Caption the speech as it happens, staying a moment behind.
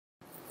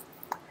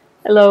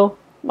Hello,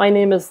 my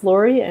name is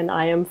Lori and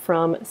I am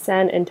from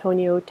San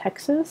Antonio,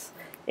 Texas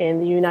in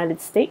the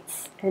United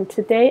States. And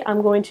today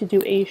I'm going to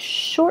do a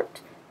short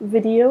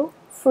video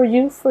for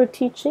you for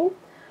teaching.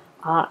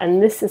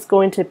 And this is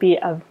going to be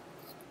a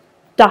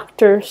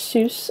Dr.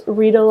 Seuss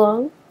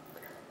read-along.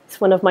 It's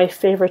one of my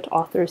favorite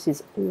authors.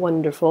 He's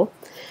wonderful.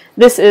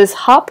 This is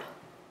Hop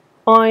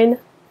on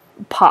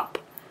Pop.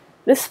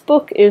 This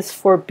book is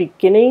for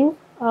beginning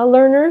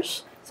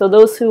learners, so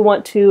those who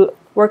want to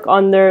work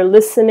on their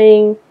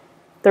listening,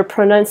 their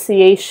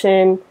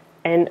pronunciation,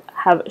 and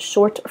have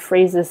short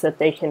phrases that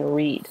they can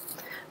read.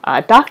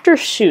 Dr.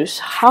 Seuss,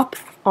 Hop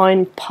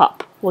on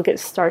Pop. We'll get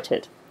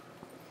started.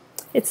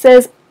 It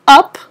says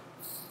up,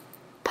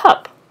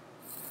 pup.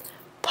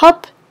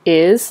 Pup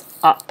is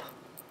up.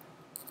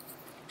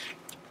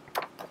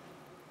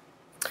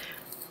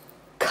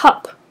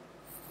 Cup,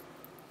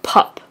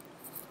 pup.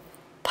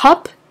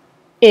 Pup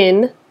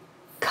in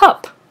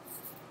cup.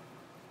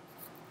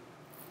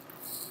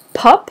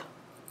 Pup,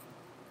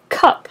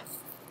 cup.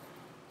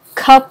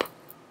 Cup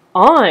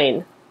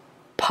on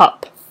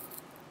pup.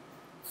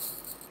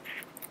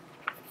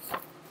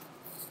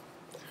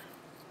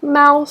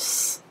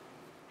 Mouse,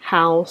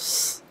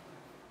 house.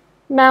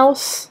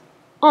 Mouse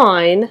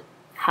on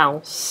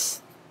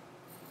house.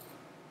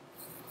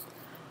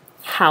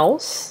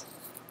 House,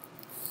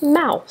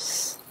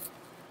 mouse.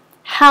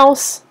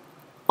 House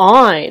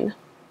on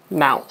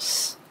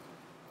mouse.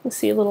 You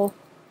see a little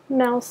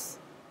mouse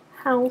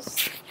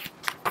house.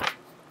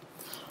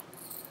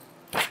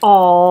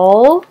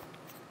 All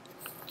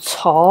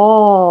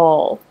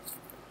tall.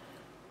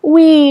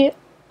 We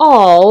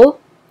all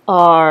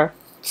are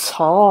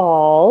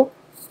tall.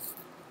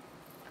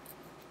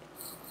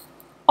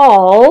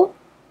 All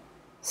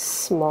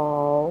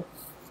small.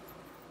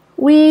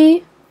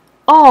 We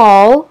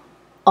all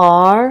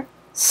are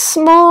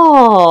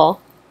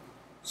small.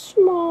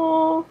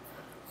 Small.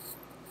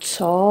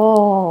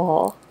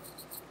 Tall.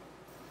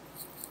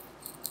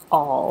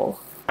 All.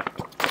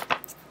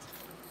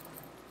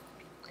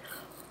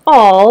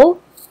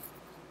 All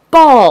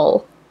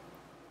ball.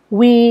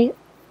 We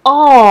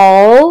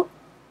all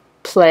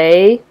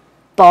play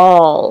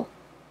ball.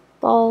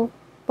 Ball,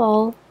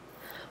 ball.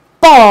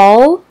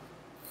 Ball,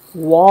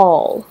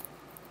 wall.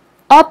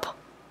 Up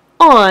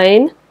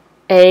on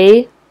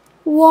a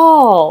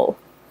wall.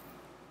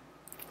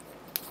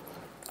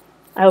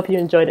 I hope you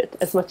enjoyed it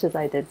as much as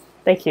I did.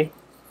 Thank you.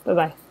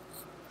 Bye-bye.